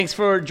Thanks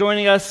for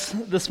joining us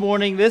this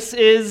morning.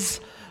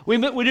 We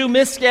do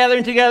miss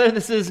gathering together.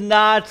 This is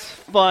not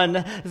fun.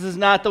 This is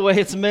not the way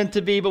it's meant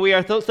to be, but we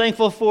are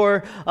thankful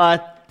for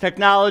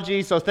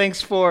technology, so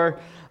thanks for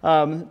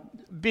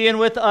being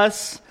with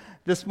us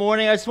this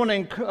morning. I just want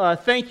to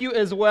thank you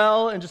as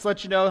well and just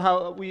let you know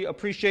how we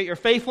appreciate your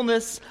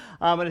faithfulness.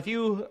 And if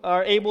you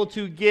are able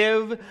to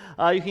give,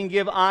 you can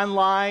give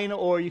online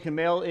or you can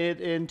mail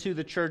it into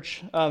the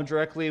church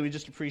directly. We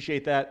just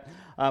appreciate that.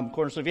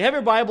 So if you have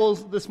your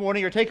Bibles this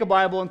morning, or take a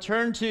Bible and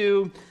turn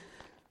to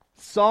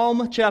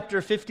Psalm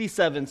chapter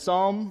 57.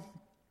 Psalm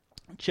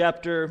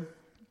chapter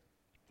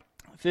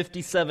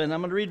 57.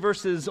 I'm going to read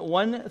verses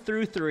 1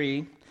 through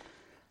 3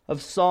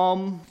 of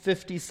Psalm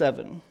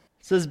 57.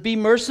 It says, "Be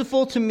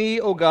merciful to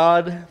me, O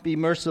God, be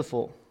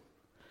merciful.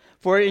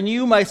 For in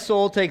you my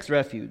soul takes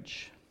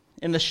refuge.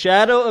 In the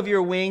shadow of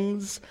your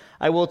wings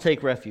I will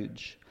take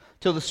refuge,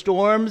 till the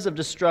storms of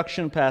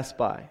destruction pass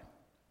by.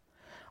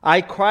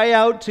 I cry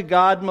out to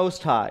God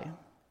Most High,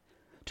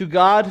 to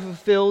God who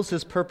fulfills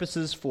his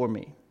purposes for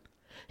me.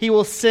 He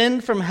will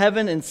send from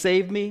heaven and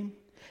save me.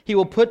 He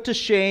will put to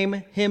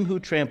shame him who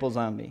tramples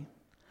on me.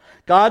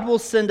 God will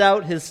send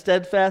out his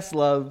steadfast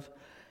love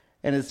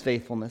and his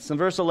faithfulness." And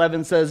verse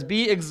 11 says,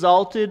 "Be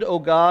exalted, O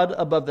God,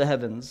 above the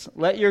heavens.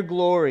 Let your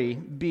glory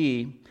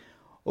be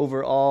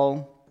over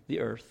all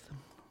the earth."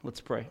 Let's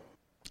pray.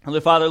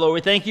 Heavenly Father, Lord,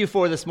 we thank you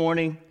for this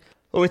morning.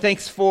 Lord, we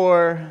thanks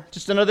for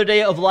just another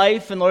day of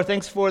life, and Lord,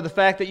 thanks for the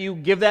fact that you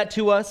give that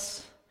to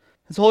us.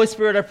 As Holy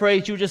Spirit, I pray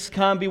that you just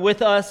come be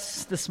with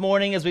us this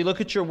morning as we look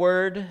at your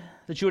word,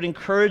 that you would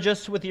encourage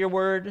us with your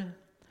word,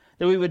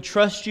 that we would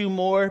trust you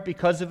more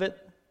because of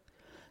it.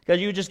 God,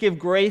 you would just give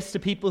grace to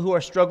people who are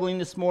struggling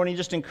this morning,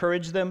 just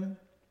encourage them.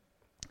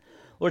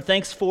 Lord,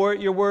 thanks for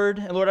your word,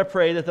 and Lord, I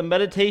pray that the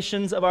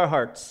meditations of our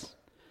hearts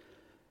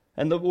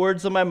and the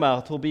words of my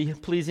mouth will be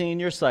pleasing in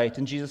your sight.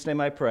 In Jesus'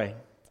 name I pray.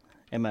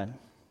 Amen.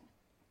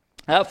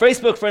 A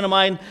Facebook friend of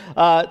mine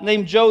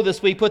named Joe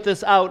this week put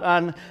this out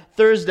on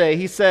Thursday.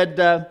 He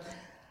said,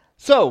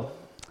 "So,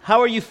 how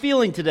are you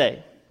feeling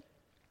today?"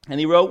 And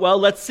he wrote, "Well,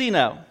 let's see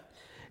now.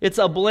 It's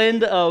a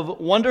blend of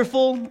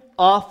wonderful,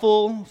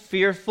 awful,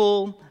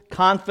 fearful,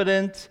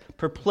 confident,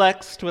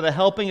 perplexed, with a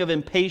helping of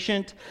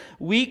impatient,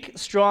 weak,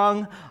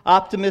 strong,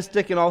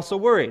 optimistic, and also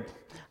worried.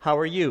 How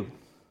are you?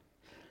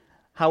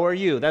 How are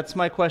you?" That's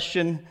my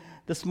question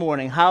this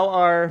morning. How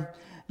are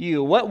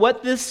you?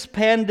 What this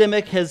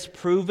pandemic has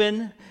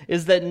proven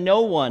is that no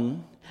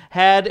one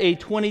had a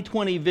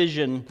 2020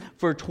 vision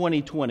for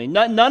 2020.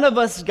 None of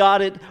us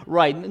got it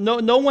right.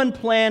 No one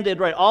planned it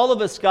right. All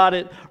of us got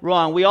it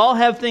wrong. We all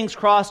have things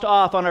crossed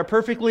off on our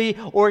perfectly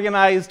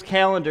organized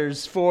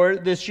calendars for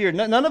this year.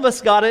 None of us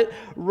got it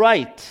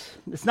right.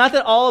 It's not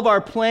that all of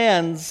our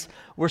plans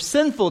were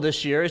sinful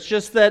this year. It's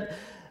just that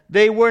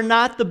they were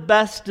not the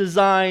best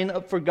design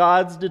for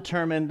God's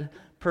determined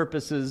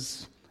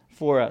purposes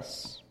for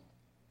us.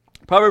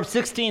 Proverbs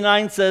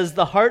 16:9 says,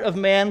 "The heart of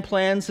man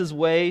plans his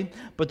way,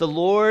 but the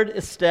Lord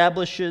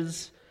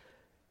establishes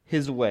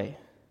his way."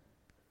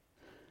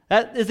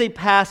 That is a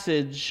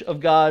passage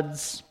of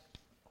God's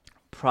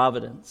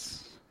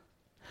providence.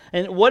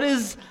 And what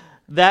is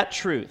that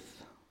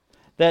truth?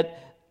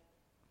 That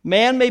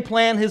man may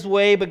plan his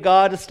way, but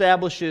God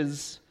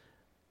establishes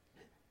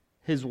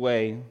his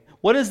way.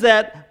 What is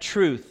that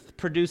truth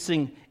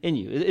producing in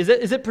you? Is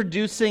it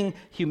producing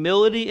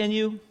humility in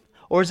you?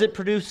 Or is it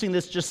producing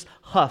this just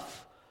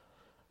huff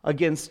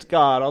against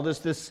God? All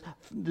this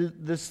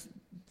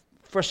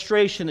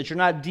frustration that you're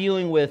not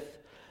dealing with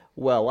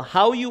well.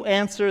 How you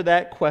answer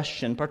that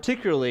question,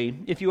 particularly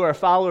if you are a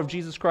follower of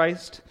Jesus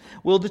Christ,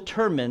 will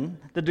determine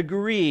the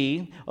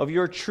degree of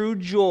your true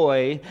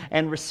joy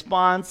and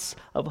response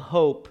of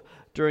hope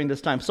during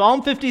this time.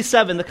 Psalm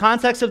 57, the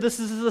context of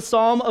this is the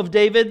Psalm of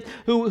David,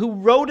 who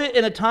wrote it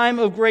in a time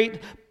of great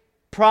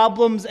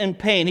problems and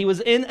pain. He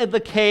was in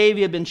the cave.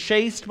 He had been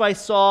chased by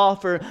Saul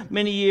for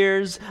many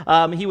years.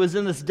 He was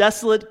in this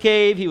desolate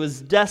cave. He was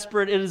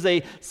desperate. It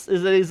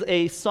is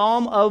a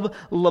psalm of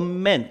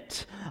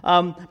lament.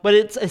 But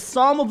it's a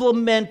psalm of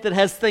lament that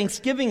has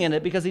thanksgiving in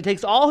it, because he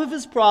takes all of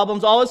his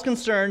problems, all his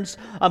concerns,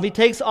 he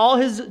takes all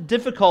his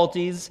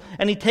difficulties,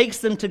 and he takes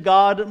them to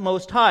God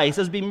Most High. He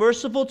says, "Be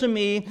merciful to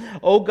me,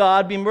 O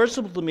God, be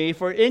merciful to me,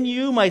 for in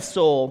you my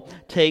soul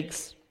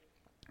takes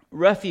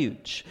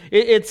refuge."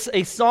 It's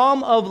a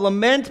psalm of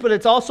lament, but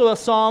it's also a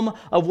psalm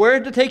of where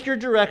to take your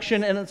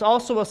direction, and it's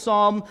also a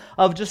psalm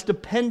of just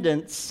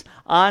dependence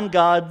on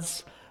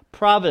God's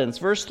providence.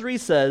 Verse 3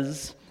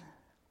 says,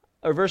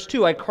 or verse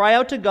 2, "I cry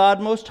out to God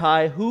Most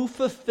High, who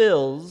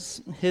fulfills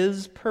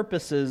his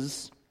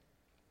purposes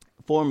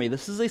for me."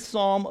 This is a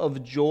psalm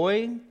of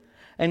joy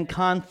and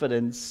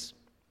confidence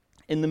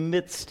in the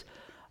midst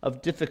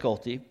of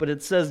difficulty, but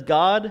it says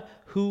God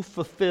who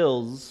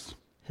fulfills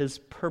his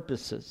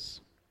purposes.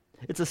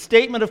 It's a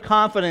statement of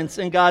confidence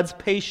in God's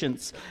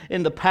patience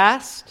in the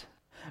past,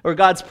 or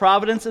God's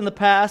providence in the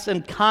past,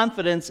 and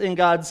confidence in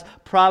God's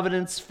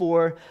providence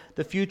for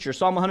the future.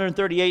 Psalm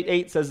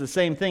 138:8 says the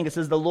same thing. It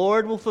says, "The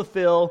Lord will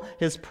fulfill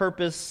his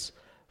purpose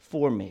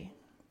for me."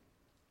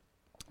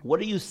 What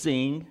are you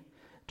seeing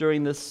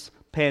during this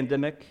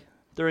pandemic,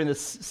 during this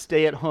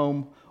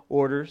stay-at-home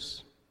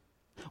orders?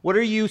 What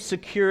are you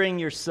securing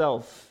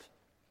yourself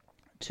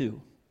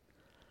to?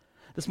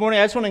 This morning,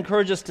 I just want to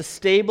encourage us to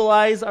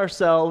stabilize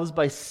ourselves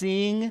by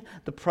seeing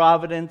the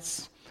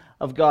providence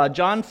of God.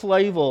 John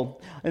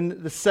Flavel, in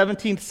the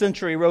 17th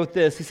century, wrote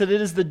this. He said,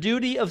 "It is the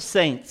duty of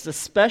saints,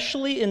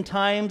 especially in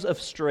times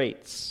of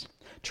straits,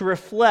 to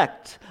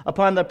reflect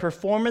upon the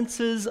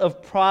performances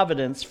of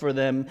providence for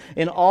them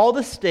in all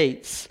the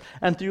states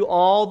and through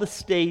all the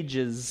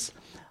stages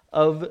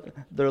of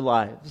their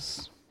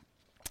lives."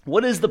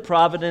 What is the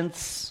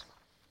providence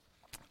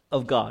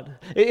of God?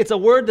 It's a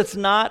word that's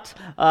not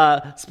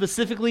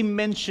specifically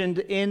mentioned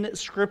in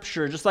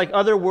Scripture, just like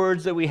other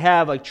words that we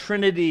have, like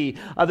Trinity.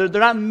 They're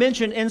not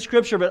mentioned in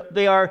Scripture, but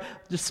they are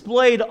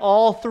displayed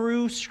all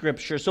through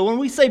Scripture. So when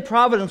we say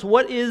providence,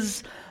 what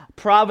is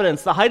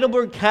providence? The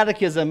Heidelberg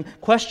Catechism,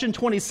 question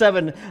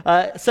 27,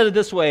 said it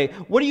this way: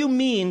 what do you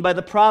mean by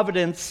the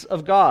providence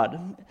of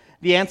God?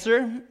 The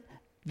answer: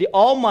 the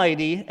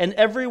almighty and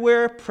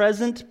everywhere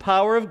present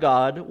power of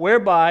God,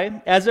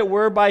 whereby, as it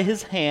were by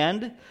his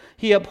hand,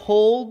 he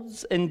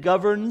upholds and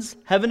governs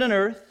heaven and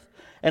earth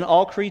and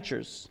all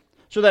creatures,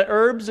 so that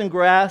herbs and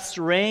grass,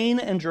 rain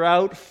and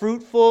drought,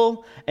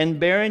 fruitful and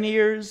barren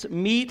years,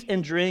 meat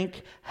and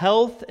drink,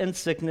 health and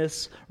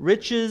sickness,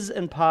 riches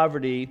and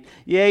poverty,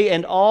 yea,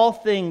 and all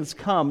things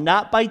come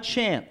not by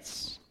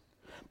chance,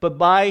 but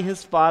by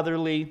his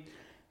fatherly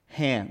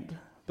hand.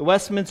 The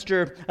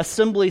Westminster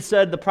Assembly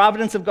said the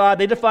providence of God,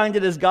 they defined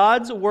it as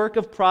God's work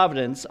of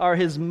providence, are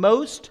his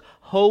most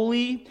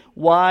holy,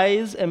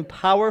 wise, and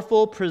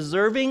powerful,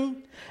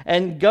 preserving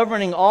and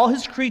governing all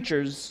his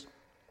creatures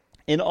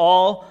in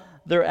all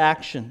their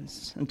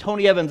actions. And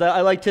Tony Evans,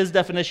 I liked his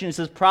definition. He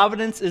says,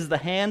 providence is the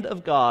hand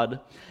of God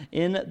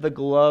in the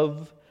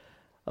glove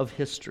of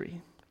history.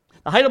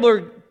 The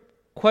Heidelberg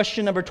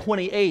question number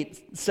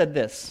 28 said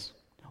this: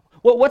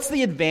 what's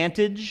the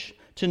advantage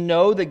to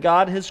know that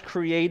God has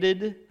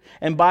created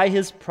and by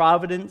his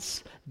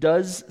providence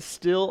does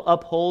still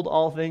uphold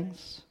all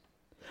things?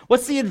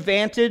 What's the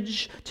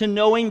advantage to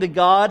knowing the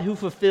God who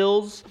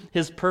fulfills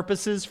his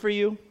purposes for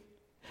you?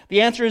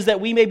 The answer is that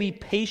we may be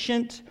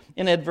patient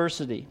in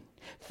adversity,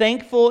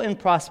 thankful in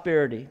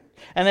prosperity,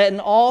 and that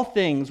in all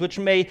things which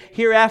may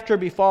hereafter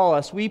befall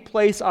us, we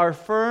place our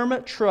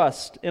firm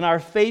trust in our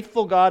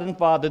faithful God and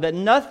Father, that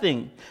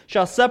nothing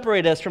shall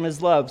separate us from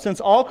his love, since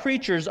all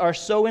creatures are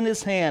so in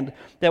his hand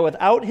that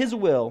without his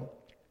will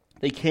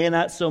they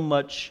cannot so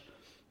much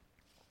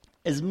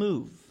as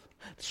move.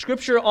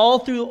 Scripture, all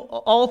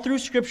through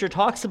Scripture,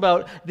 talks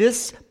about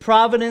this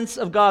providence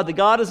of God. That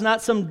God is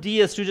not some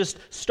deist who just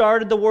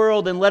started the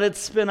world and let it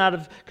spin out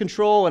of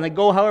control and it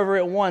go however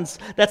it wants.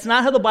 That's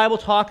not how the Bible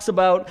talks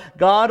about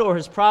God or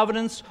his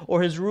providence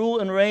or his rule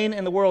and reign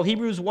in the world.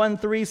 Hebrews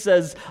 1:3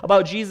 says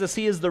about Jesus,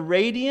 he is the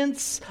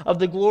radiance of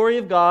the glory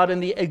of God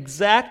and the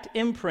exact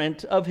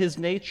imprint of his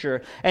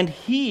nature. And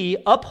he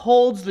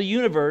upholds the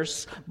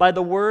universe by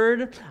the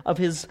word of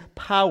his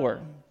power.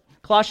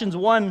 Colossians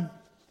 1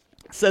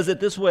 says it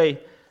this way,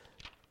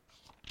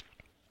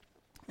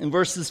 in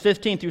verses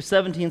 15 through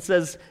 17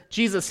 says,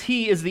 Jesus,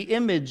 he is the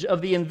image of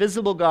the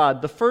invisible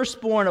God, the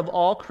firstborn of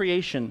all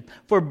creation.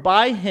 For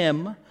by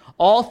him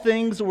all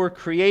things were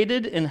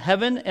created in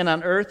heaven and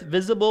on earth,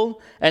 visible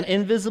and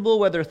invisible,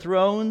 whether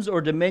thrones or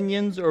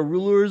dominions or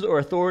rulers or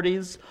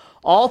authorities.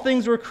 All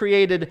things were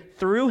created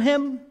through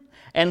him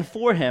and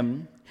for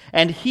him,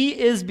 and he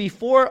is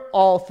before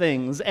all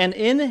things, and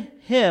in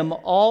him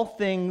all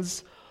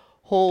things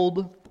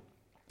hold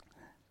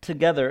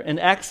together. And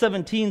Acts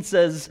 17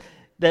 says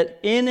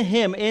that in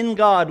him, in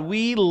God,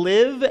 we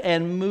live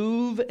and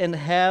move and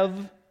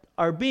have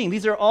our being.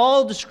 These are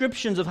all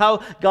descriptions of how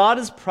God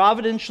is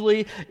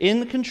providentially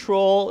in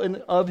control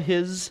of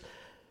his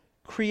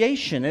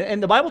creation.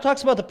 And the Bible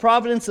talks about the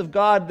providence of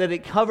God, that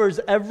it covers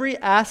every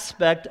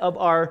aspect of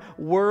our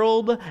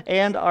world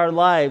and our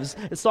lives.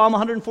 Psalm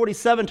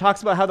 147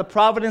 talks about how the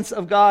providence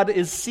of God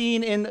is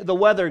seen in the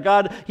weather.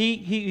 God,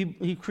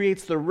 he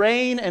creates the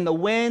rain and the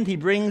wind. He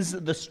brings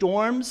the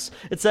storms.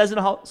 It says in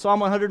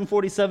Psalm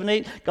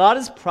 147:8, God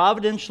is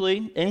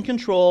providentially in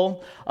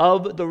control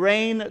of the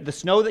rain, the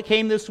snow that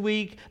came this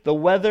week, the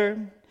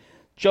weather.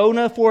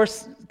 Jonah 4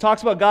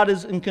 talks about God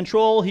is in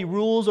control. He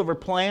rules over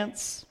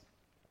plants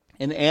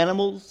and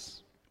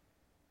animals.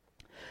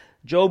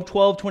 Job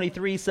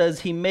 12:23 says,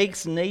 he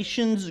makes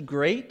nations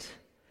great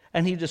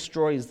and he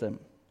destroys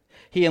them.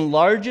 He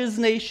enlarges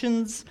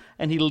nations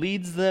and he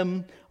leads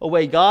them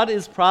away. God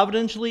is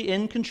providentially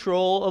in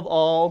control of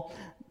all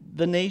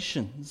the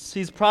nations.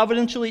 He's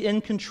providentially in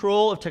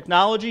control of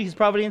technology. He's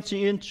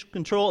providentially in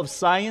control of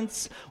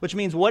science, which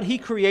means what he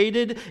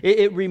created,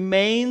 it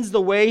remains the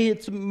way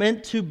it's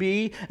meant to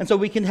be. And so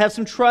we can have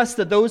some trust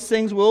that those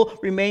things will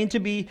remain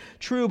to be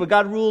true. But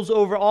God rules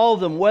over all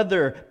of them: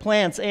 weather,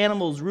 plants,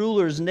 animals,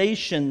 rulers,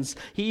 nations.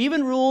 He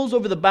even rules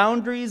over the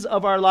boundaries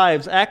of our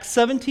lives. Acts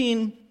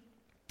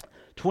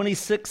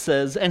 17:26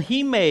 says, and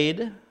he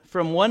made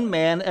from one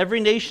man every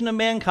nation of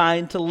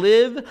mankind to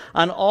live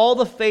on all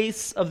the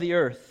face of the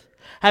earth,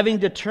 having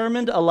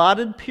determined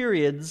allotted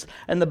periods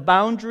and the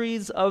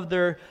boundaries of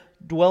their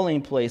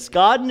dwelling place.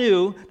 God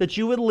knew that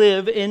you would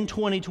live in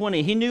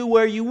 2020. He knew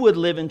where you would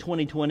live in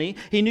 2020.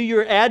 He knew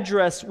your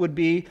address would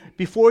be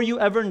before you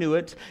ever knew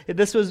it.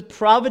 This was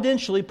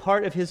providentially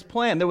part of His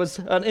plan. There was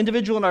an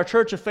individual in our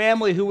church, a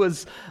family, who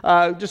was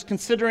just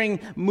considering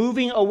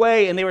moving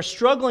away, and they were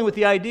struggling with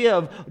the idea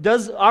of,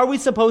 are we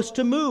supposed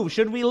to move?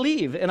 Should we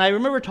leave? And I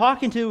remember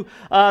talking to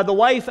the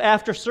wife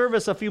after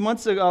service a few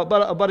months ago,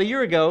 about a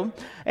year ago,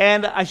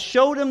 and I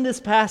showed him this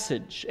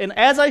passage. And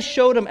as I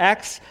showed him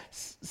Acts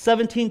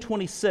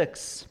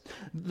 17:26,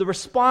 the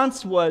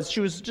response was, she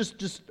was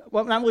just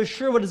not really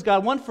sure, what does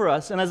God want for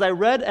us? And as I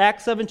read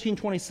Acts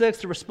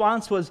 17:26, the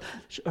response was,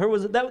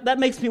 that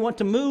makes me want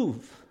to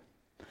move.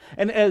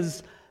 And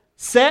as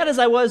sad as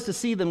I was to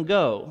see them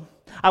go,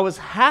 I was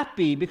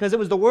happy because it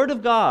was the Word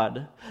of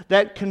God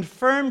that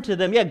confirmed to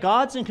them,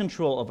 God's in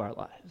control of our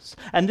lives.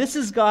 And this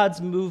is God's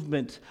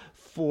movement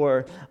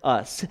for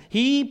us.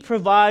 He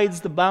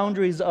provides the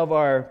boundaries of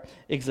our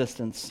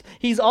existence.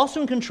 He's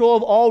also in control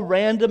of all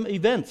random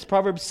events.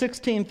 Proverbs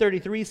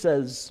 16:33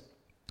 says,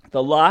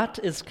 "The lot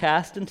is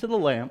cast into the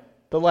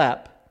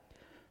lap,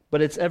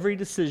 but its every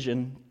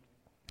decision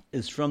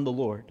is from the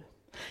Lord."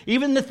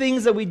 Even the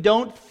things that we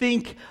don't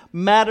think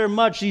matter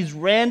much, these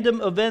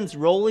random events,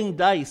 rolling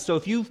dice. So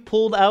if you've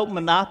pulled out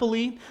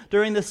Monopoly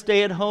during the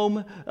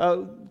stay-at-home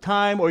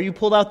time, or you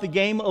pulled out the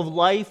game of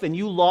life and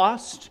you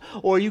lost,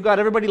 or you got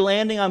everybody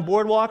landing on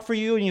Boardwalk for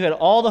you and you had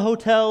all the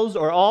hotels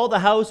or all the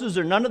houses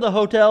or none of the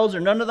hotels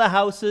or none of the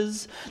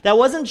houses, that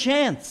wasn't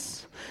chance.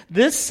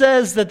 This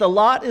says that the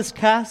lot is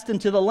cast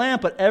into the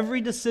lamp, but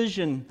every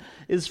decision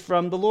is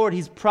from the Lord.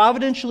 He's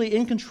providentially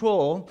in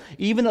control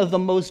even of the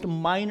most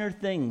minor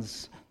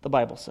things, the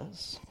Bible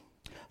says.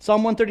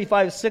 Psalm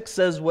 135:6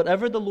 says,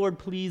 "Whatever the Lord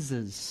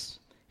pleases,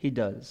 He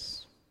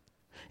does.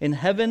 In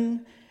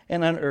heaven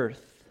and on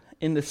earth,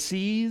 in the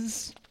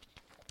seas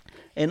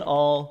and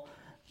all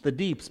the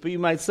deeps." But you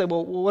might say,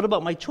 well, what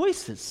about my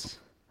choices?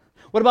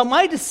 What about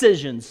my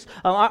decisions?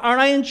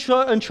 Aren't I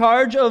in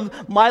charge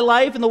of my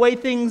life and the way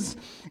things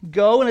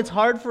go? And it's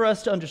hard for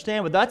us to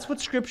understand, but that's what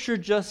Scripture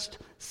just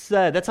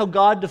said. That's how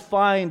God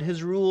defined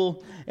His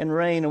rule and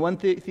reign. And one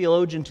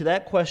theologian to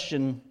that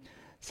question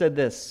said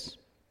this: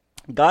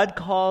 God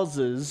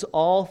causes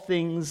all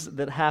things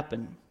that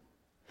happen,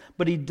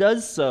 but He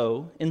does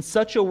so in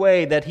such a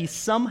way that He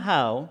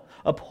somehow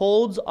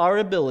upholds our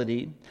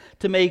ability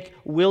to make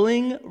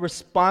willing,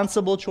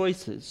 responsible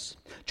choices.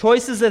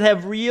 Choices that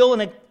have real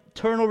and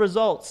eternal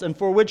results and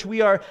for which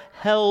we are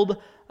held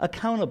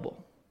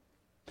accountable.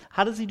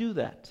 How does He do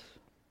that?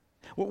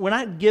 We're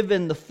not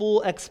given the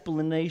full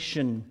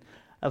explanation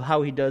of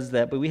how He does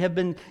that, but we have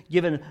been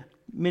given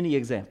many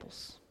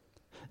examples.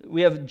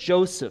 We have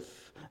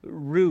Joseph,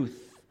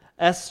 Ruth,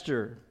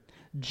 Esther,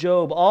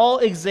 Job, all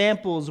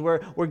examples where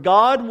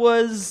God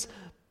was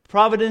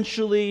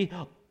providentially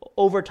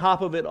over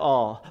top of it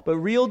all, but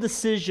real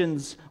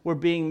decisions were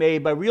being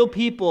made by real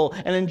people.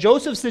 And in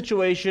Joseph's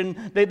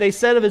situation, they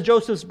said of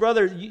Joseph's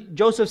brother,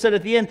 Joseph said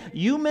at the end,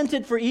 "You meant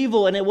it for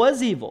evil, and it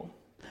was evil,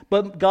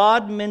 but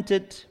God meant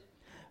it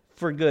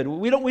for good."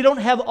 We don't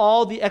have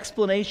all the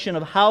explanation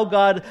of how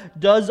God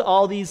does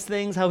all these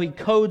things, how He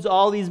codes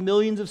all these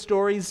millions of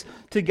stories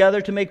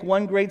together to make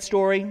one great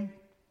story.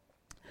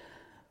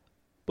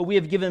 But we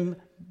have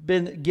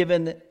been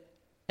given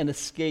an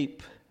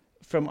escape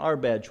from our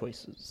bad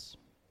choices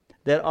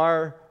that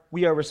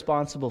we are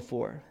responsible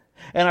for,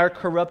 and our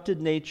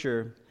corrupted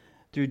nature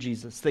through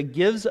Jesus, that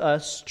gives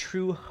us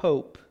true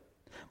hope,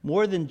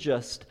 more than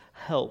just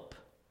help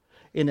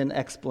in an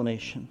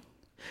explanation.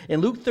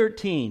 In Luke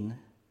 13,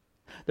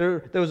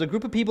 there was a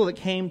group of people that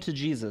came to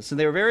Jesus, and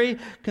they were very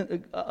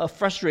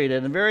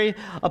frustrated and very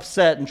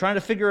upset and trying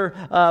to figure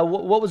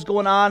what was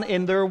going on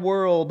in their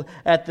world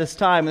at this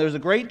time. There was a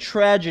great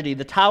tragedy.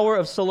 The Tower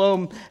of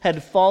Siloam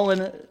had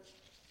fallen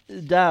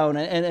down,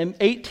 and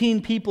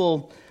 18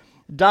 people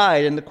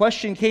died. And the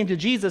question came to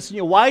Jesus,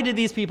 why did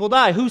these people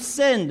die? Who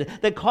sinned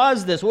that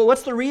caused this? Well,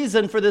 what's the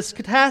reason for this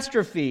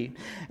catastrophe?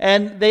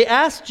 And they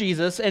asked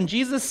Jesus, and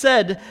Jesus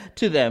said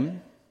to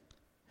them,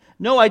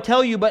 "No, I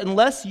tell you, but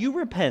unless you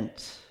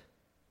repent,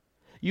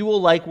 you will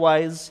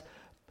likewise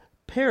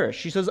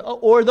perish." He says,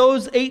 "Or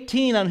those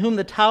 18 on whom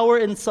the tower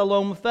in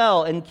Siloam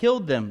fell and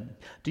killed them,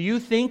 do you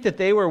think that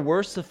they were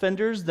worse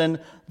offenders than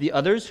the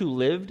others who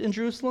lived in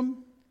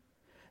Jerusalem?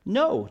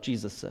 No,"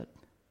 Jesus said.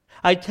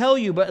 "I tell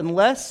you, but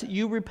unless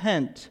you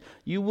repent,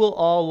 you will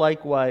all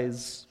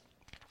likewise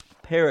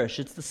perish."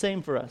 It's the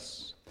same for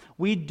us.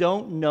 We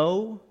don't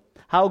know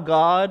how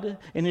God,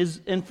 in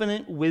His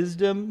infinite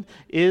wisdom,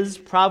 is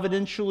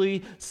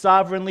providentially,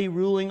 sovereignly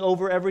ruling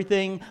over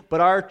everything,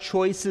 but our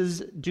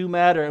choices do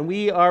matter, and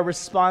we are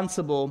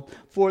responsible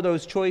for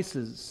those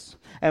choices.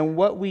 And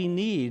what we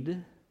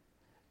need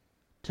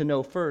to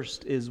know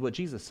first is what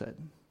Jesus said.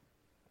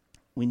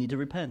 We need to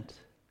repent.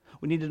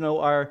 We need to know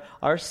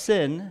our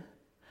sin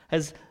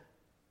has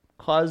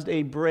caused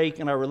a break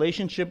in our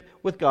relationship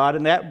with God,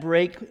 and that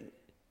break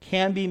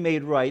can be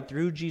made right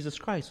through Jesus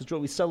Christ, which is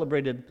what we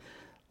celebrated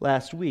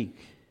last week.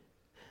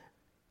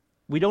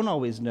 We don't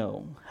always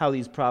know how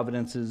these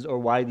providences or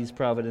why these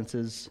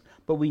providences,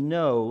 but we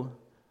know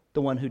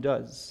the one who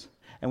does.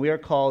 And we are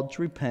called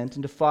to repent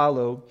and to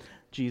follow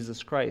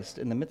Jesus Christ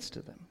in the midst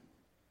of them.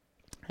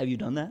 Have you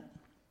done that?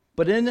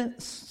 But in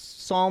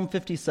Psalm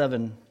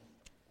 57,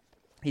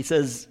 he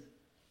says,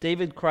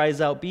 David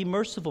cries out, "Be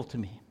merciful to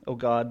me, O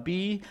God,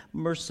 be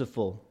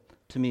merciful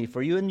to me,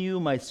 for in you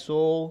my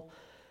soul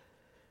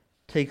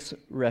takes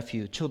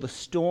refuge, till the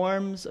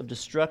storms of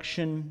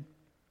destruction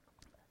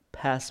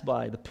pass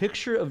by." The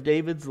picture of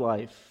David's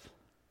life,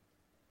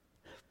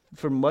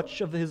 for much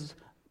of his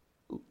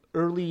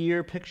early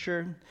year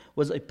picture,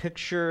 was a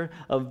picture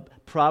of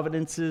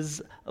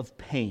providences of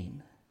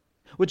pain,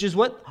 which is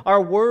what our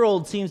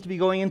world seems to be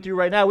going into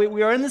right now.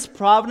 We are in this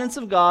providence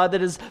of God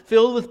that is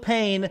filled with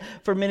pain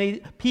for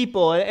many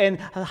people. And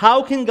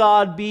how can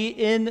God be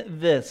in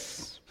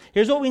this?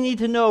 Here's what we need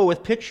to know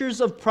with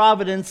pictures of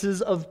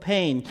providences of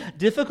pain.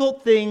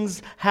 Difficult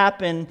things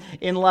happen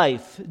in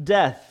life: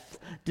 death,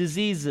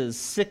 diseases,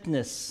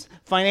 sickness,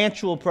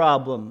 financial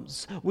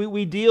problems.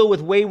 We deal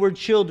with wayward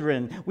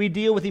children. We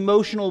deal with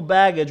emotional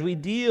baggage. We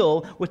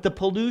deal with the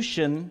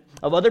pollution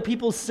of other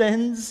people's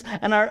sins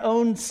and our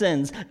own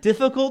sins.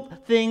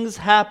 Difficult things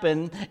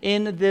happen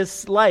in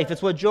this life.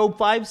 It's what Job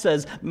 5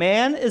 says.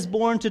 Man is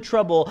born to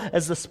trouble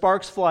as the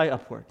sparks fly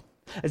upward.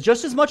 As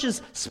just as much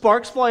as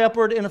sparks fly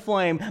upward in a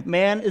flame,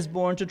 man is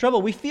born to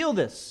trouble. We feel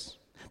this.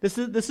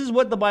 This is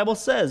what the Bible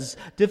says.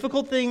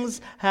 Difficult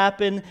things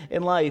happen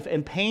in life,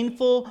 and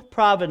painful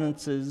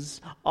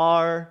providences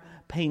are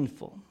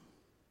painful.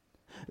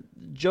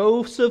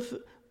 Joseph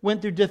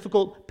went through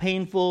difficult,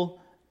 painful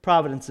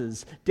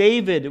providences.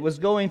 David was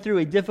going through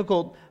a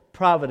difficult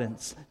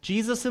providence.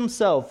 Jesus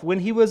himself, when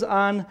he was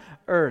on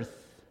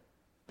earth,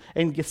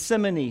 in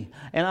Gethsemane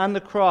and on the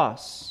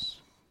cross,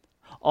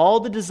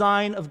 all the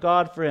design of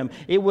God for him,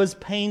 it was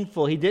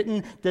painful. He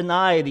didn't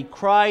deny it. He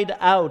cried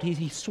out.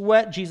 He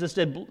sweat, Jesus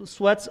did,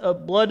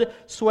 blood,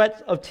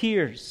 sweat of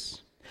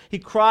tears. He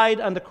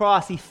cried on the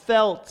cross. He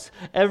felt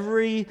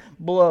every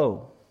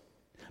blow.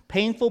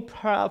 Painful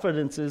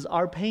providences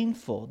are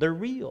painful. They're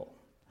real.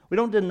 We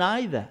don't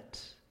deny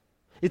that.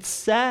 It's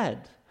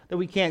sad that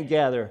we can't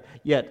gather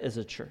yet as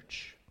a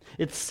church.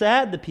 It's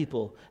sad that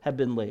people have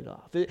been laid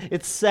off.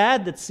 It's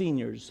sad that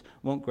seniors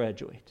won't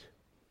graduate.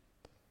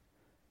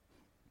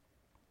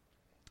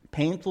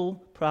 Painful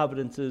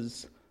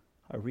providences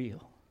are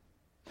real.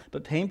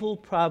 But painful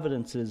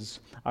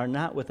providences are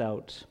not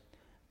without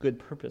good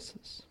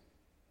purposes.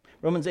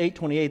 Romans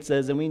 8:28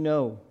 says, "And we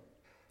know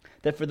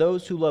that for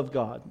those who love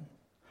God,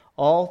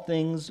 all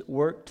things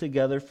work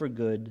together for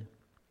good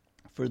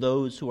for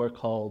those who are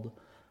called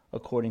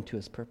according to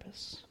his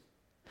purpose."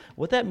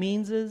 What that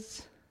means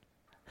is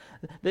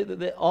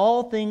that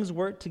all things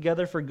work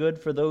together for good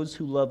for those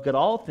who love God.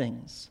 All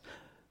things.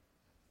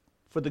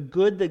 For the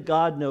good that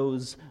God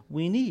knows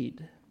we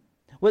need.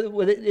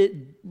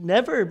 It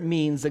never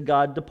means that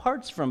God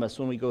departs from us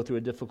when we go through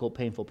a difficult,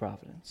 painful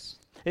providence.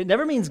 It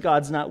never means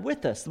God's not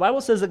with us. The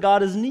Bible says that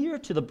God is near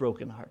to the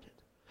brokenhearted.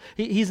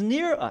 He's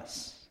near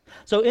us.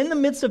 So in the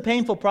midst of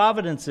painful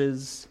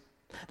providences,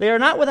 they are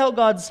not without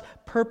God's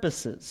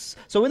purposes.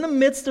 So in the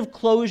midst of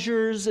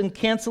closures and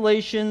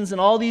cancellations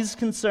and all these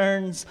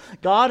concerns,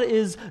 God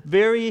is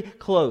very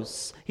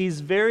close.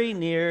 He's very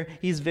near.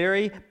 He's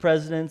very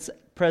present,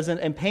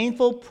 and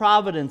painful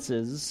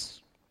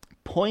providences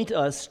point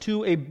us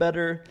to a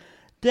better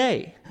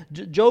day.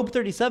 Job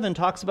 37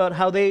 talks about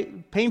how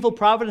painful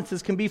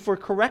providences can be for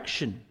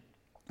correction.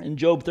 In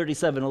Job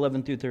 37,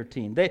 11 through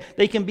 13.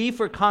 They can be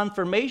for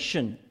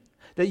confirmation.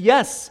 That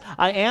yes,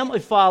 I am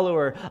a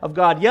follower of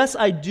God. Yes,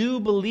 I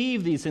do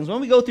believe these things. When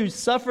we go through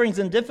sufferings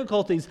and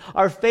difficulties,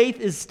 our faith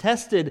is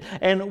tested,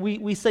 and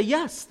we say,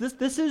 yes,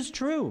 this is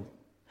true.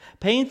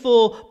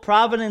 Painful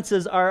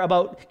providences are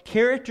about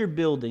character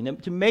building,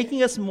 to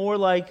making us more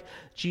like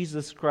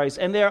Jesus Christ.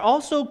 And they are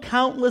also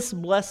countless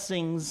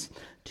blessings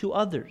to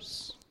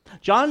others.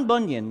 John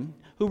Bunyan,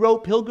 who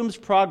wrote Pilgrim's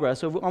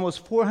Progress over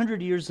almost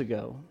 400 years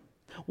ago,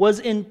 was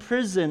in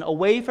prison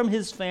away from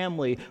his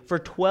family for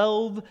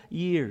 12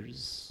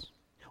 years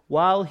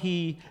while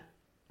he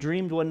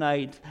dreamed one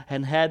night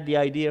and had the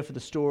idea for the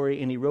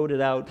story, and he wrote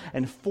it out.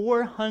 And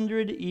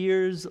 400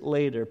 years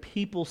later,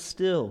 people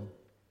still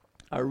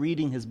are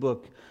reading his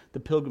book, The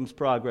Pilgrim's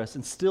Progress,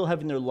 and still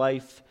having their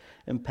life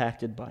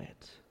impacted by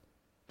it.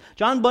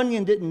 John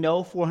Bunyan didn't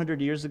know 400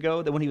 years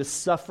ago that when he was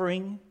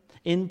suffering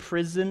in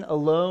prison,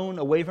 alone,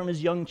 away from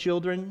his young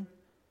children,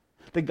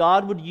 that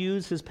God would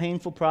use his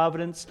painful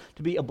providence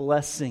to be a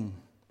blessing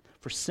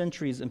for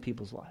centuries in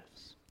people's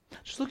lives.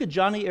 Just look at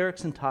Johnny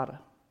Erickson Tata,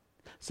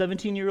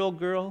 17-year-old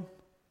girl,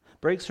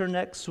 breaks her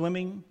neck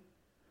swimming.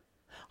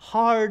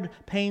 Hard,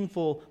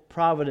 painful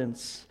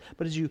providence.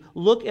 But as you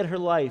look at her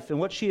life and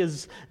what she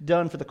has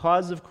done for the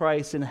cause of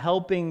Christ in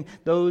helping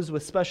those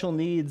with special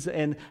needs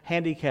and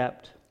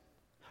handicapped,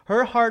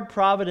 her hard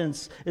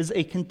providence is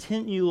a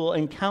continual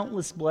and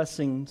countless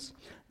blessings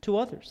to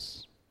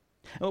others.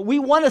 We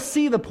want to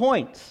see the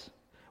point.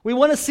 We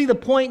want to see the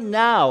point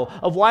now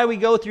of why we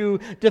go through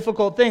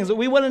difficult things.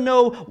 We want to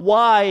know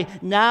why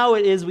now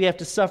it is we have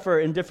to suffer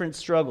in different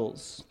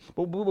struggles.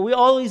 But we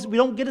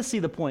don't get to see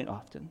the point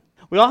often.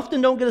 We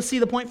often don't get to see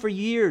the point for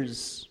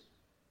years.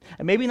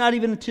 And maybe not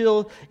even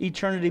until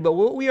eternity. But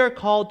what we are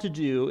called to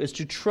do is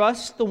to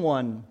trust the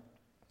one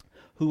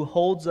who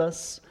holds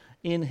us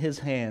in his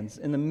hands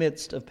in the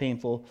midst of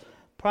painful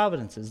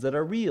providences that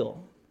are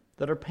real,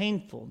 that are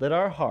painful, that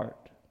are hard.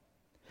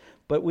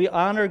 But we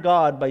honor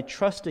God by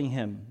trusting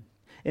him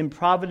in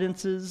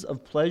providences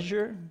of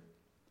pleasure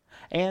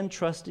and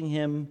trusting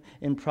him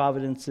in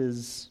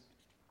providences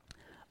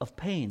of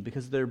pain,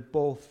 because they're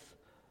both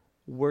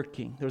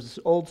working. There's this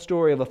old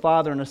story of a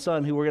father and a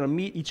son who were going to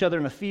meet each other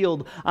in a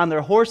field on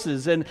their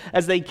horses. And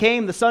as they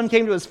came, the son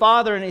came to his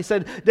father and he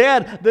said,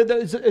 "Dad,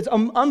 it's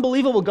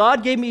unbelievable.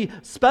 God gave me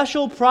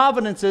special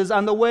providences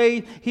on the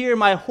way here.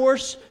 My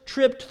horse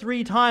tripped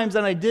 3 times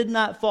and I did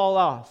not fall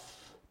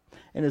off."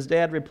 And his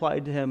dad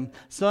replied to him,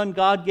 "Son,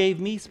 God gave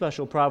me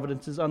special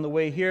providences on the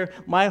way here.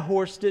 My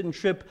horse didn't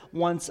trip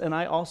once and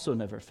I also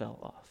never fell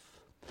off."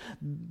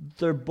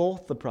 They're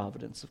both the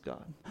providence of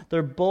God.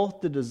 They're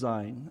both the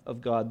design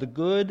of God, the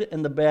good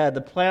and the bad,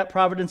 the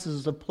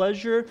providences of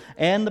pleasure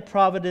and the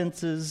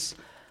providences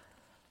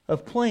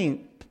of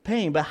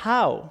pain. But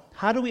how?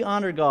 How do we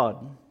honor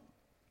God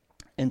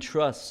and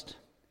trust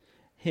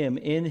him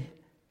in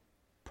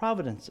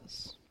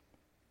providences?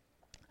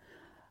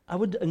 I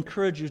would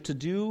encourage you to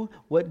do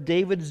what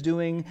David's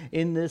doing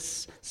in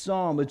this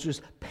psalm, which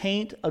is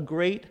paint a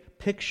great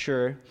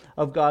picture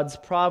of God's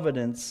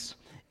providence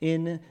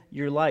in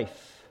your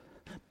life.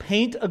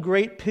 Paint a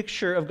great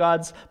picture of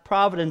God's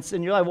providence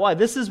in your life. Why?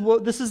 This is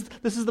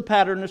the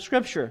pattern of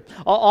Scripture.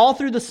 All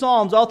through the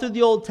Psalms, all through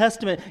the Old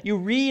Testament, you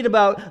read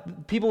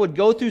about people would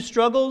go through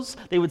struggles,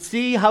 they would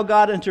see how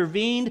God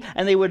intervened,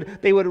 and they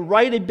would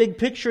write a big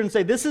picture and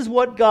say, "This is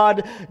what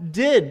God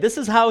did. This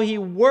is how he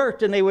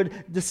worked," and they would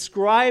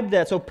describe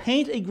that. So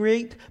paint a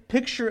great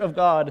picture of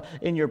God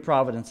in your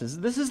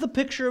providences. This is the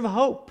picture of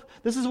hope.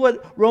 This is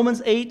what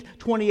Romans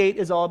 8:28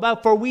 is all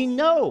about. For we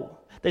know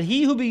that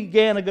he who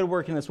began a good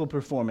work in us will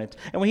perform it.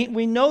 And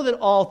we know that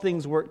all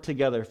things work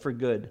together for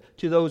good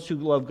to those who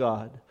love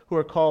God, who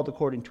are called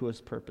according to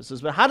his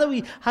purposes. But how do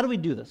we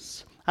do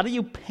this? How do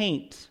you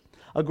paint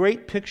a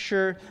great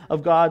picture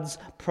of God's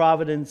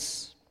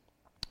providence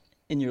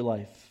in your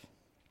life?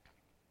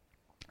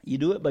 You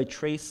do it by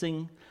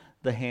tracing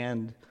the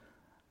hand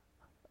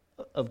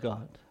of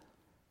God.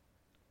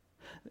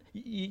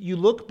 You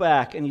look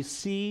back and you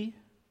see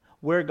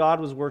where God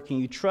was working.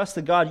 You trust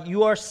that God,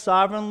 you are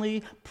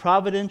sovereignly,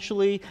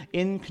 providentially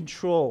in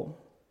control.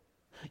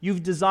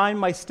 You've designed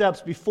my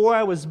steps before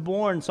I was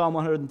born, Psalm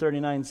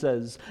 139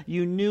 says.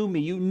 You knew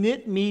me. You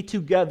knit me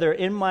together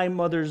in my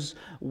mother's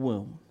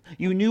womb.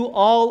 You knew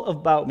all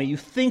about me. You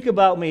think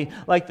about me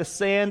like the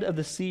sand of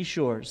the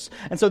seashores.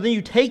 And so then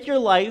you take your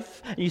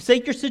life, and you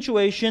take your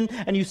situation,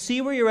 and you see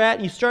where you're at,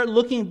 and you start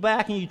looking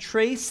back, and you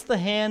trace the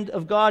hand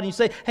of God, and you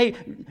say, "Hey,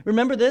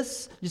 remember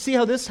this? You see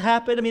how this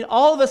happened?" I mean,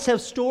 all of us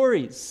have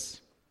stories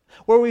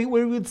where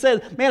we'd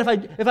said, "Man,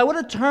 if I would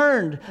have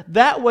turned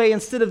that way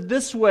instead of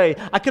this way,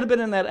 I could have been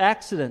in that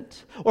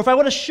accident." Or if I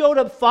would have showed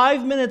up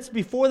 5 minutes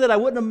before that, I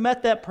wouldn't have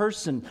met that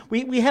person.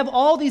 We have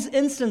all these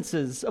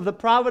instances of the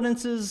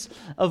providences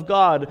of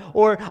God.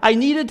 Or I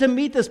needed to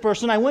meet this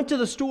person. I went to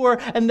the store,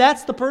 and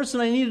that's the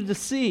person I needed to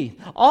see.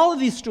 All of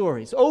these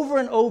stories, over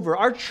and over.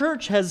 Our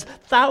church has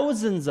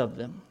thousands of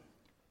them.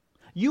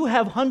 You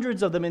have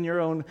hundreds of them in your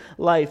own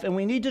life, and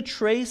we need to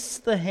trace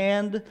the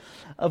hand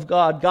of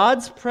God.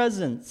 God's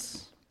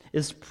presence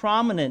is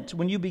prominent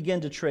when you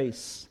begin to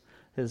trace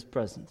his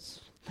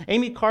presence.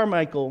 Amy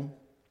Carmichael,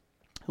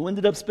 who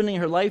ended up spending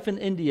her life in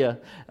India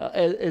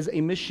as a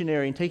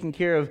missionary and taking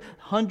care of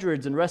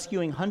hundreds and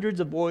rescuing hundreds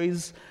of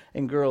boys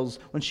and girls,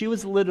 when she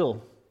was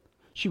little,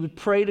 she would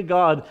pray to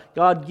God,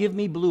 "God, give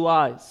me blue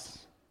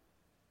eyes."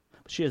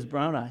 But she has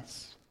brown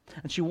eyes,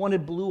 and she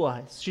wanted blue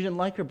eyes. She didn't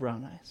like her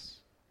brown eyes.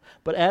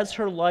 But as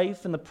her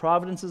life and the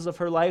providences of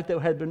her life that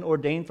had been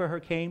ordained for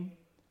her came,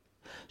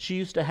 she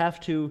used to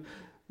have to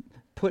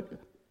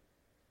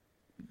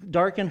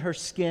darken her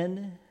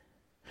skin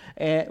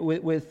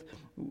with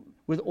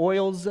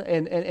oils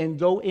and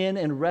go in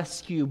and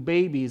rescue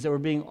babies that were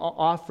being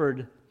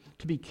offered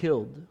to be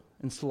killed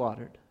and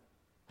slaughtered.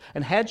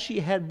 And had she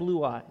had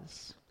blue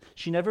eyes,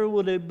 she never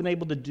would have been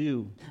able to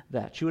do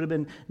that. She would have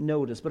been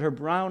noticed. But her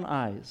brown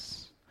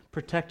eyes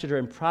protected her,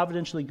 and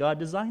providentially God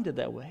designed it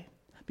that way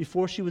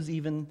before she was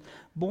even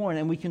born,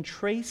 and we can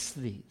trace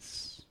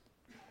these.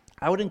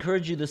 I would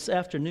encourage you this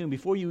afternoon,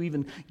 before you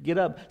even get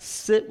up,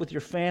 sit with your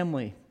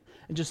family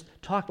and just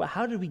talk about,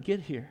 how did we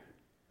get here?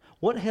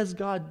 What has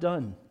God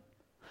done?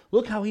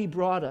 Look how he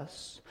brought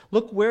us.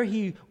 Look where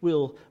he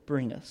will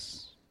bring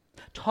us.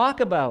 Talk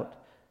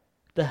about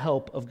the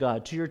help of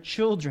God to your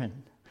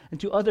children and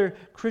to other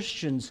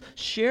Christians.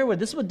 Share with.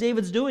 This is what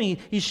David's doing.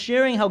 He's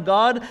sharing how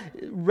God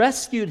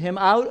rescued him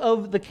out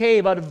of the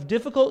cave, out of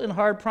difficult and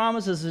hard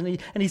promises, and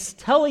he's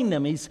telling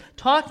them, he's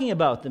talking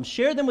about them.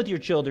 Share them with your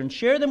children.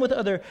 Share them with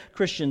other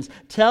Christians.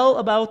 Tell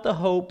about the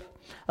hope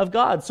of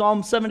God.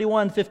 Psalm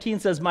 71:15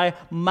 says, "My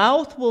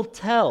mouth will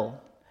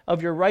tell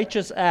of your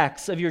righteous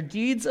acts, of your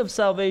deeds of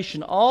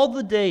salvation all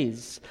the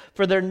days,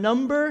 for their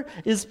number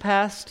is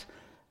past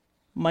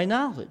my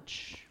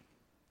knowledge."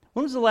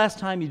 When was the last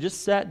time you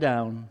just sat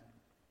down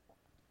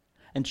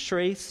and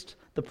traced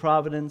the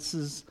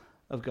providences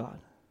of God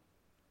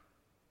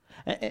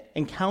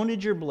and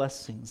counted your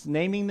blessings,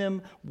 naming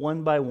them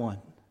one by one,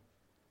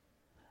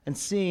 and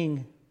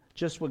seeing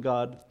just what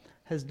God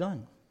has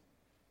done?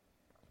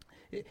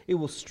 It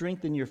will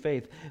strengthen your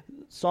faith.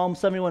 Psalm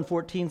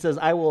 71:14 says,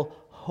 "I will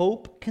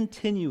hope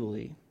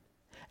continually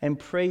and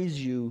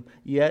praise you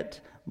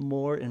yet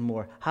more and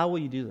more." How will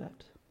you do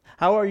that?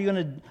 How are you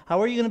going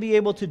to be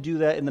able to do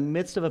that in the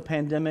midst of a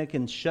pandemic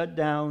and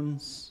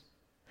shutdowns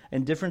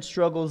and different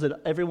struggles that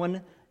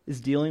everyone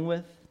is dealing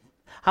with?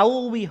 How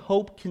will we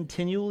hope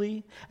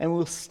continually and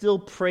we'll still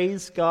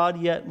praise God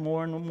yet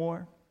more and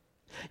more?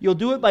 You'll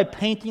do it by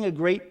painting a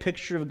great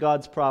picture of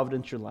God's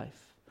providence in your life.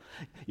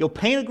 You'll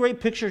paint a great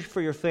picture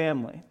for your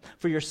family,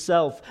 for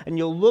yourself, and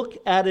you'll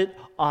look at it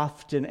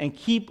often and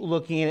keep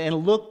looking at it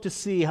and look to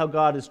see how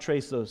God has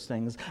traced those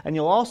things. And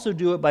you'll also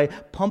do it by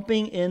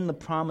pumping in the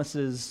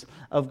promises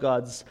of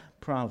God's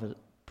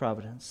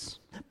providence.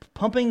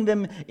 Pumping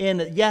them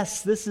in.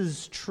 Yes, this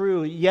is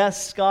true.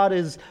 Yes, God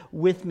is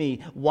with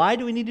me. Why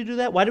do we need to do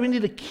that? Why do we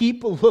need to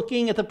keep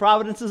looking at the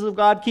providences of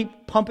God,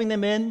 keep pumping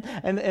them in,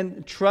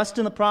 and trust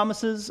in the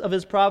promises of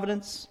His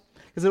providence?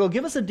 Because it'll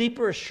give us a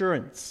deeper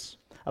assurance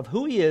of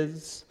who He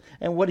is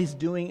and what He's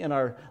doing in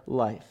our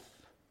life.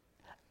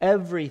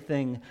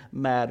 Everything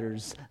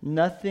matters.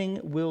 Nothing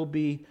will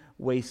be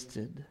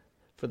wasted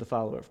for the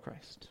follower of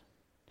Christ.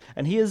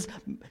 And He is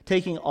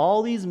taking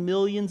all these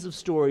millions of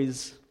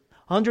stories,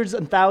 hundreds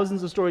and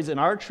thousands of stories in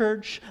our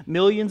church,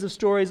 millions of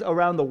stories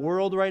around the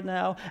world right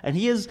now, and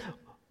He is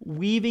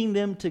weaving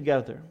them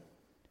together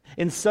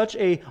in such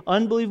a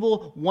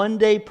unbelievable,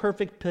 one-day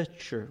perfect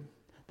picture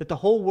that the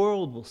whole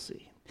world will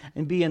see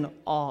and be in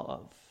awe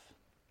of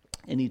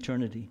in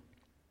eternity.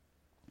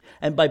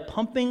 And by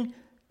pumping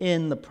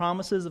in the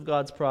promises of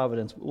God's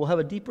providence, we'll have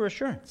a deeper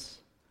assurance.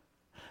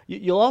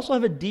 You'll also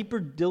have a deeper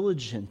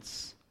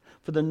diligence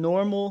for the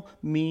normal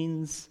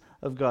means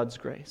of God's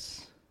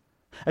grace.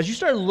 As you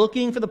start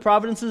looking for the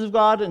providences of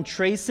God and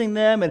tracing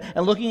them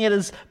and looking at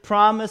His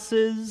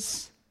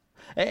promises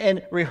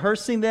and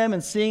rehearsing them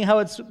and seeing how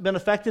it's been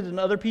affected in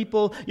other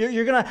people,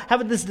 you're going to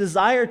have this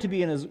desire to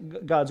be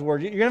in God's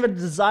Word. You're going to have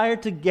a desire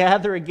to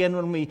gather again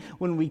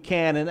when we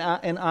can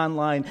and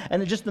online.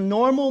 And just the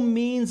normal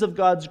means of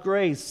God's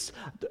grace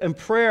and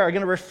prayer are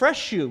going to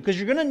refresh you because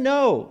you're going to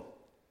know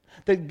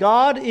that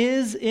God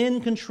is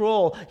in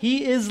control.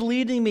 He is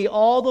leading me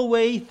all the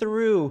way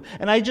through.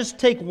 And I just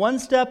take one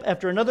step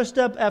after another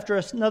step after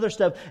another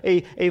step,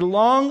 a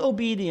long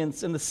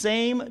obedience in the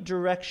same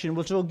direction,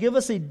 which will give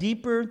us a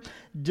deeper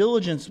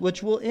diligence,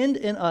 which will end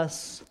in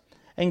us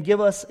and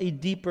give us a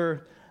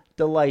deeper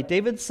delight.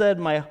 David said,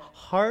 "My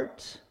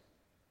heart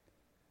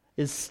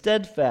is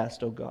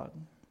steadfast, O God."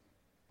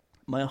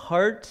 My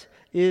heart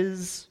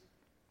is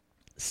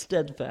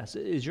steadfast.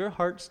 Is your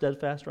heart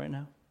steadfast right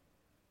now?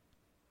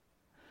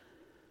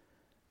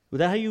 Is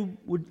that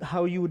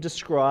how you would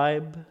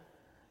describe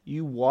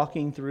you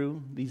walking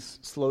through these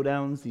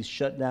slowdowns, these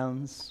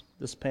shutdowns,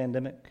 this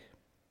pandemic?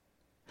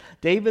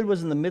 David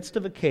was in the midst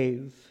of a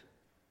cave.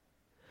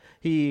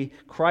 He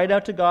cried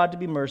out to God to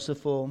be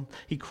merciful.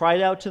 He cried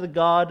out to the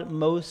God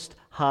Most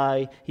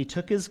High. He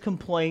took his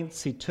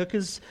complaints, he took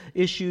his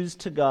issues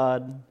to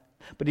God,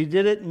 but he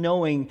did it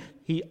knowing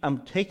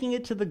I'm taking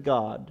it to the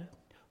God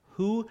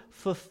who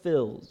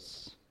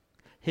fulfills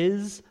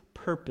His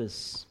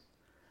purpose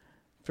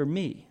for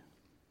me.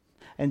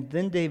 And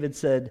then David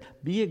said,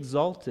 "Be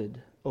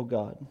exalted, O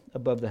God,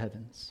 above the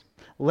heavens.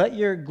 Let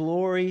your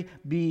glory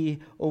be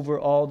over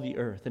all the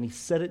earth." And he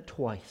said it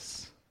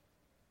twice.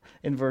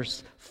 In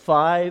verse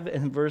 5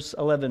 and verse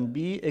 11,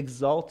 "Be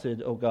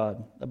exalted, O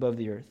God, above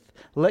the earth.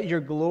 Let your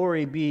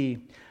glory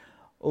be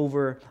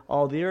over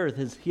all the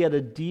earth." He had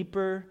a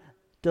deeper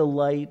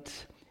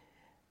delight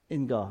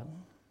in God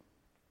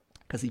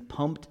because he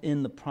pumped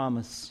in the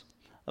promise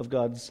of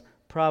God's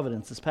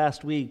providence. This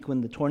past week,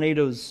 when the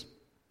tornadoes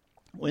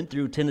went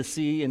through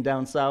Tennessee and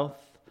down south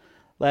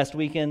last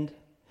weekend,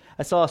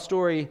 I saw a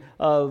story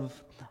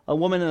of a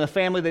woman and a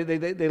family.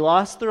 They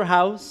lost their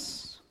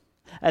house,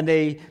 and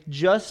they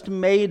just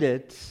made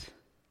it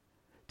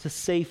to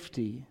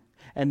safety,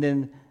 and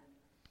then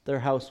their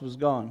house was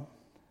gone.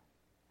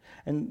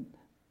 And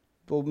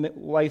the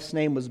wife's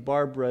name was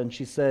Barbara, and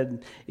she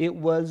said, "It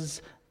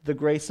was the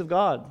grace of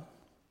God.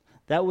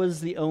 That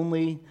was the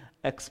only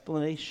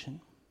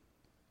explanation."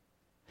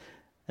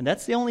 And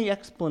that's the only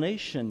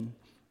explanation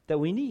that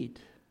we need.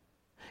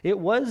 It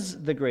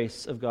was the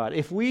grace of God.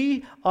 If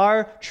we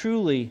are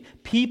truly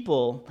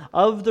people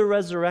of the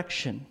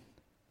resurrection,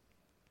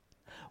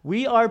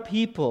 we are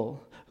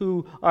people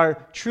who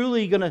are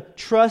truly going to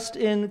trust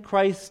in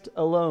Christ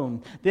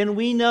alone, then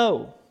we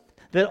know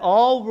that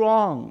all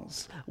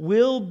wrongs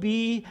will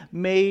be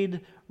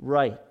made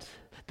right.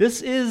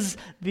 This is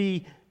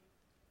the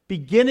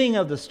beginning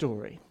of the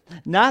story,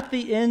 not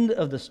the end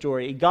of the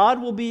story.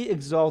 God will be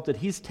exalted.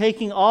 He's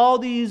taking all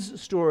these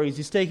stories,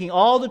 he's taking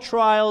all the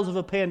trials of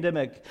a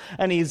pandemic,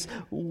 and he's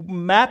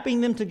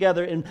mapping them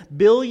together in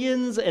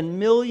billions and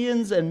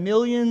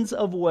millions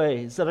of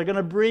ways that are going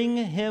to bring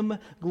him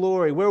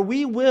glory, where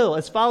we will,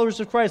 as followers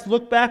of Christ,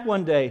 look back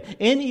one day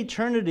in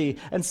eternity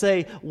and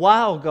say,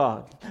 wow,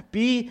 God,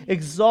 be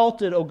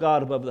exalted, O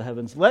God, above the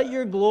heavens. Let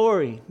your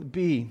glory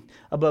be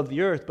above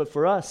the earth. But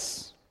for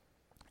us,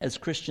 as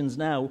Christians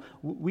now,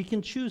 we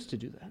can choose to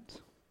do that.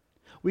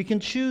 We can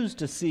choose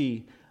to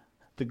see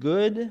the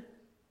good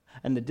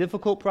and the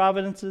difficult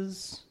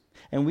providences,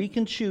 and we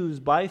can choose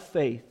by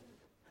faith,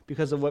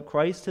 because of what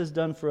Christ has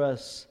done for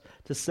us,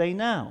 to say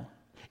now,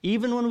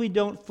 even when we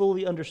don't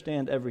fully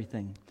understand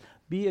everything,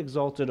 be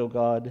exalted, O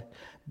God,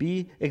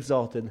 be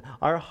exalted.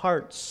 Our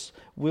hearts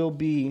will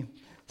be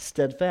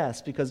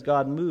steadfast because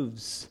God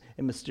moves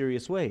in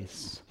mysterious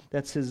ways.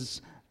 That's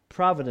his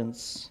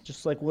providence.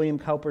 Just like William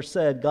Cowper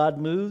said, God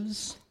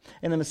moves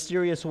in a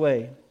mysterious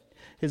way,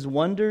 his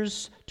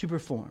wonders to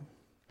perform.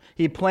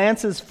 He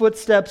plants his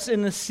footsteps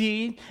in the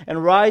sea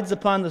and rides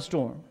upon the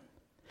storm.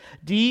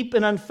 Deep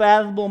and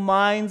unfathomable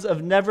minds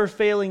of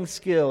never-failing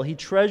skill, he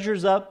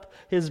treasures up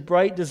his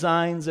bright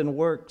designs and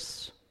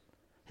works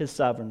his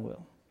sovereign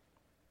will.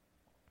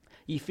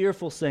 Ye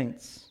fearful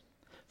saints,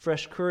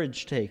 fresh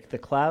courage take. The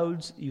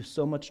clouds you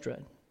so much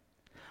dread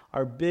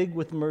are big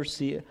with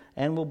mercy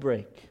and will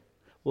break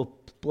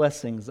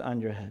blessings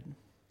on your head.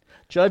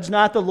 Judge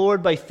not the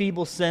Lord by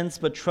feeble sense,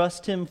 but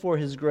trust him for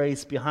his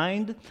grace.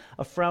 Behind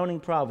a frowning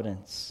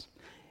providence,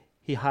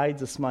 he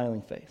hides a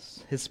smiling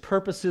face. His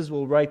purposes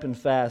will ripen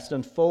fast,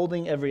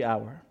 unfolding every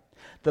hour.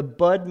 The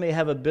bud may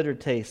have a bitter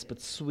taste, but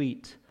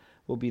sweet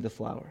will be the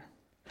flower.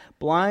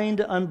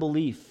 Blind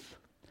unbelief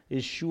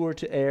is sure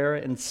to err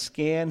and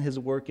scan his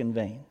work in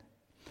vain.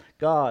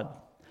 God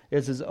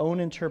is his own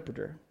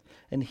interpreter,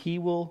 and he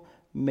will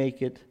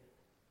make it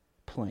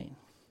plain.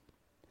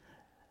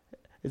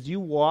 As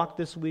you walk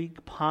this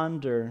week,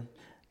 ponder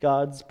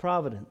God's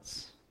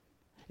providence.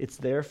 It's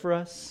there for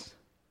us.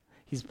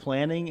 He's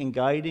planning and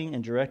guiding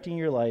and directing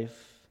your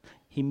life.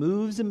 He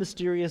moves in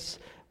mysterious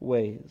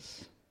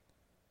ways.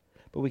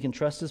 But we can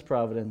trust his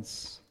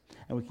providence,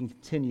 and we can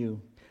continue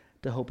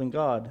to hope in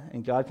God.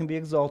 And God can be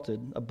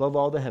exalted above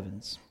all the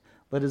heavens.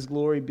 Let his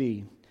glory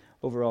be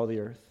over all the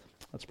earth.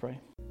 Let's pray.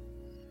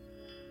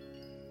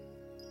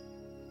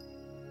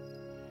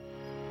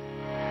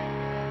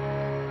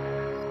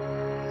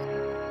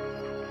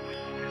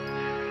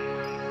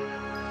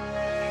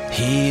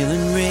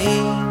 Healing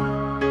rain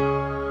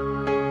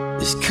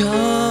is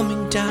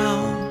coming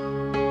down,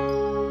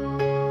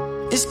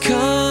 is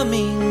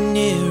coming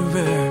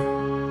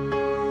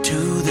nearer to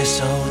this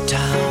old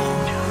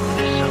town.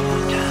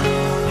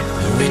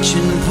 Rich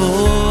and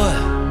poor,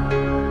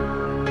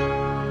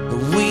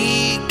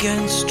 weak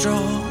and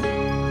strong,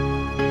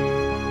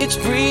 it's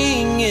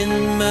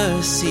bringing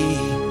mercy,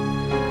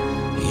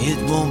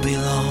 it won't be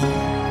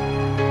long.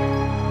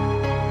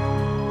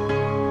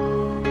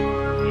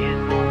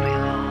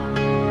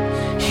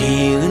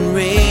 Healing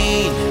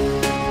rain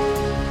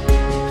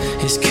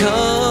is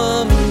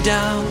coming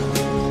down.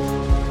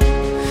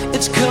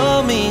 It's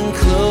coming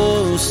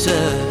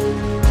closer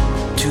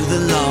to the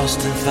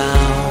lost and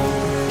found.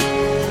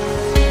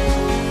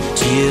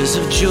 Tears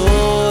of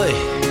joy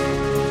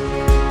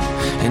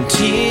and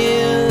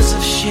tears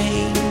of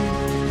shame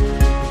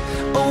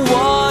are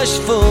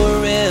washed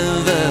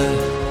forever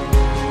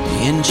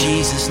in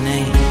Jesus'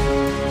 name.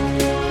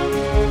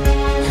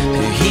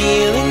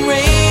 Healing rain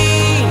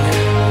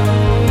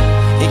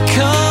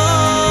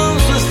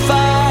comes with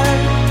fire,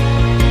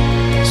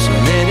 so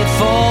let it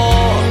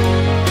fall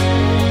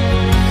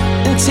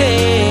and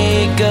take